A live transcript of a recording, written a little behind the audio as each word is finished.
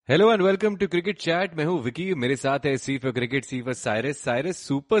Hello and welcome to cricket chat. मैं हूं विकी, मेरे साथ है सी for cricket, C for Cyrus. Cyrus,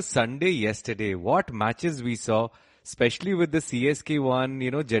 super Sunday yesterday. What matches we saw, especially with the CSK one,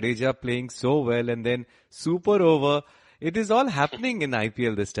 Jadeja playing so well and then super over. It is all happening in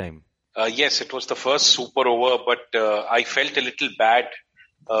IPL this time. Yes, it was the first super over, but I felt a little bad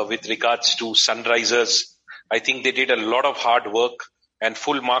with regards to Sunrisers. I think they did a lot of hard work, and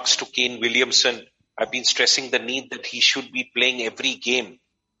full marks to Kane Williamson. I've been stressing the need that he should be playing every game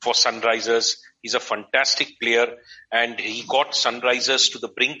for Sunrisers. He's a fantastic player, and he got Sunrisers to the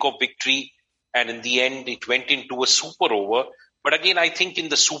brink of victory, and in the end it went into a super over. But again, I think in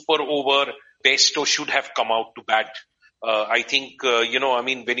the super over, Bairstow should have come out to bat. I think,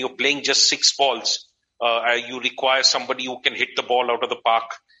 when you're playing just 6 balls, you require somebody who can hit the ball out of the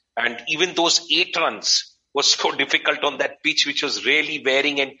park. And even those 8 runs was so difficult on that pitch, which was really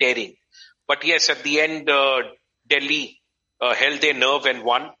wearing and tearing. But yes, at the end, Delhi held their nerve and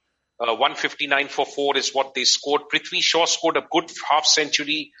won. 159 for 4 is what they scored. Prithvi Shaw scored a good half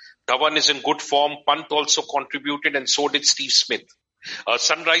century. Dhawan is in good form. Pant also contributed, and so did Steve Smith.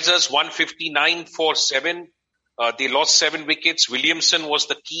 Sunrisers 159 for 7. They lost 7 wickets. Williamson was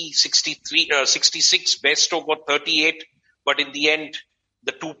the key, 66. Bairstow got 38. But in the end,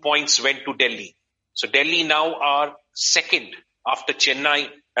 the 2 points went to Delhi. So Delhi now are second after Chennai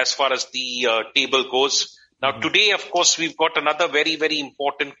as far as the table goes. Now today, of course, we've got another very, very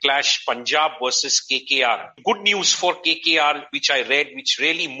important clash, Punjab versus KKR. Good news for KKR, which I read, which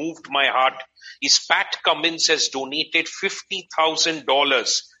really moved my heart, is Pat Cummins has donated $50,000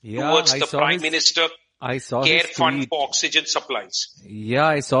 towards the Prime Minister Care Fund for oxygen supplies. Yeah,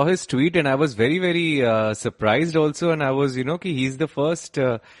 I saw his tweet and I was very, very surprised also. And I was, he's the first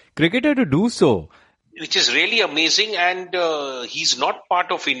cricketer to do so. Which is really amazing, and he's not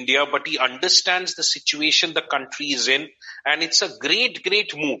part of India, but he understands the situation the country is in, and it's a great,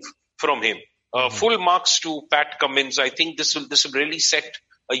 great move from him. Full marks to Pat Cummins. I think this will really set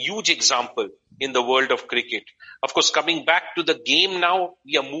a huge example in the world of cricket. Of course, coming back to the game now,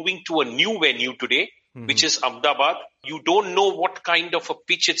 we are moving to a new venue today, which is Ahmedabad. You don't know what kind of a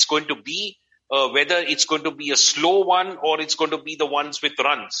pitch it's going to be, whether it's going to be a slow one or it's going to be the ones with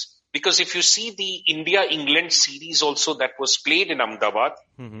runs. Because if you see the India-England series also that was played in Ahmedabad,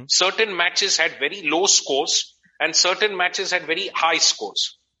 certain matches had very low scores and certain matches had very high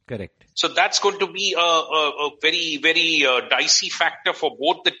scores. Correct. So that's going to be a very, very dicey factor for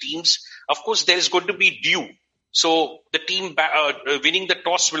both the teams. Of course, there is going to be dew. So the team winning the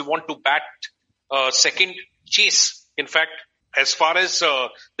toss will want to bat second, chase. In fact, as far as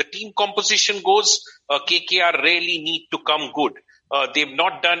the team composition goes, KKR really need to come good. They've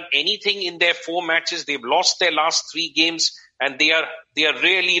not done anything in their 4 matches. They've lost their last 3 games, and they are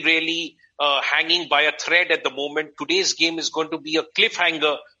really, really hanging by a thread at the moment. Today's game is going to be a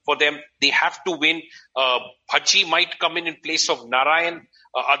cliffhanger for them. They have to win. Bhaji might come in place of Narayan.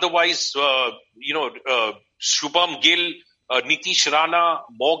 Otherwise, Shubham Gill, Nitish Rana,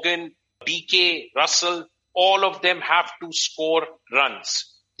 Morgan, DK, Russell, all of them have to score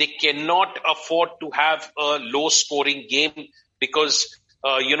runs. They cannot afford to have a low-scoring game, because,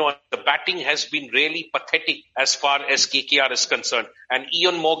 the batting has been really pathetic as far as KKR is concerned. And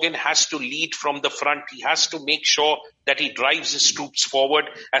Ian Morgan has to lead from the front. He has to make sure that he drives his troops forward.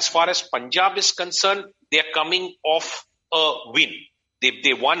 As far as Punjab is concerned, they are coming off a win.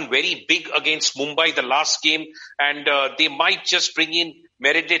 They won very big against Mumbai the last game, and they might just bring in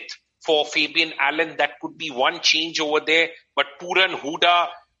Meredith for Fabian Allen. That could be one change over there. But Puran, Huda,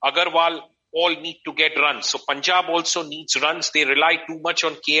 Agarwal, all need to get runs. So Punjab also needs runs. They rely too much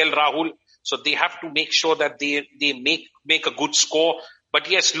on KL Rahul. So they have to make sure that they make a good score. But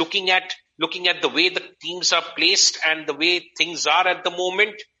yes, looking at the way the teams are placed and the way things are at the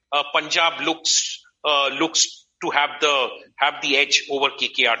moment, Punjab looks to have the edge over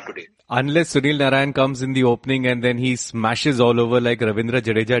KKR today. Unless Sunil Narayan comes in the opening and then he smashes all over like Ravindra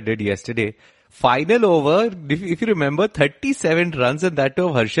Jadeja did yesterday. Final over, if you remember, 37 runs, and that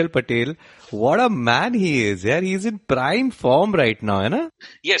of Harshal Patel. What a man he is. Yeah, he's in prime form right now, right?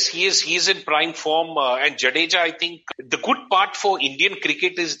 Yes, he is. He is in prime form. And Jadeja, I think the good part for Indian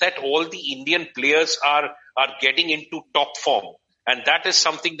cricket is that all the Indian players are getting into top form. And that is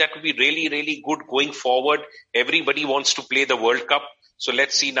something that will be really, really good going forward. Everybody wants to play the World Cup. So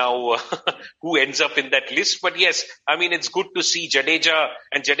let's see now who ends up in that list. But yes, it's good to see Jadeja.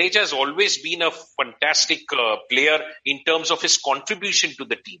 And Jadeja has always been a fantastic player in terms of his contribution to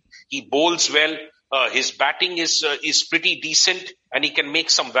the team. He bowls well. His batting is pretty decent, and he can make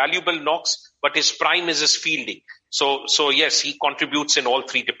some valuable knocks. But his prime is his fielding. So yes, he contributes in all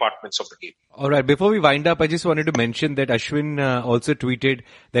three departments of the game. All right. Before we wind up, I just wanted to mention that Ashwin also tweeted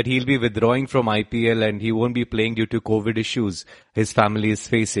that he'll be withdrawing from IPL and he won't be playing due to COVID issues his family is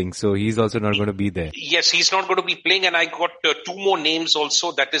facing. So he's also not going to be there. Yes, he's not going to be playing. And I got two more names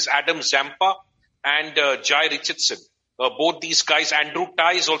also. That is Adam Zampa and Jai Richardson. Both these guys. Andrew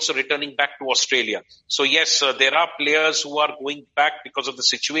Tye is also returning back to Australia. So yes, there are players who are going back because of the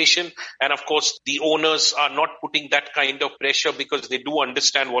situation. And of course, the owners are not putting that kind of pressure because they do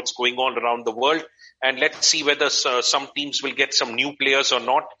understand what's going on around the world. And let's see whether some teams will get some new players or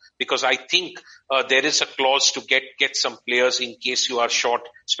not. Because I think there is a clause to get some players in case you are short,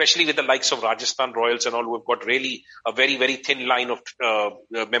 especially with the likes of Rajasthan Royals and all, who have got really a very, very thin line of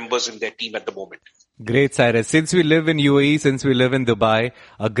members in their team at the moment. Great, Cyrus. Since we live in UAE, since we live in Dubai,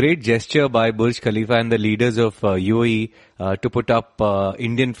 a great gesture by Burj Khalifa and the leaders of UAE to put up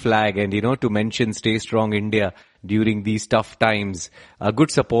Indian flag and, to mention Stay Strong India during these tough times.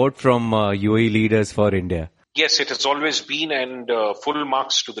 Good support from UAE leaders for India. Yes, it has always been, and full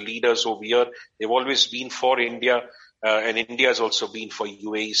marks to the leaders over here. They've always been for India. And India has also been for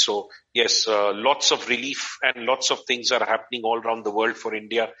UAE. So yes, lots of relief and lots of things are happening all around the world for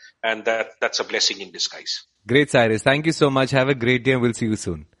India. And that's a blessing in disguise. Great, Cyrus. Thank you so much. Have a great day and we'll see you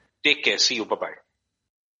soon. Take care. See you. Bye-bye.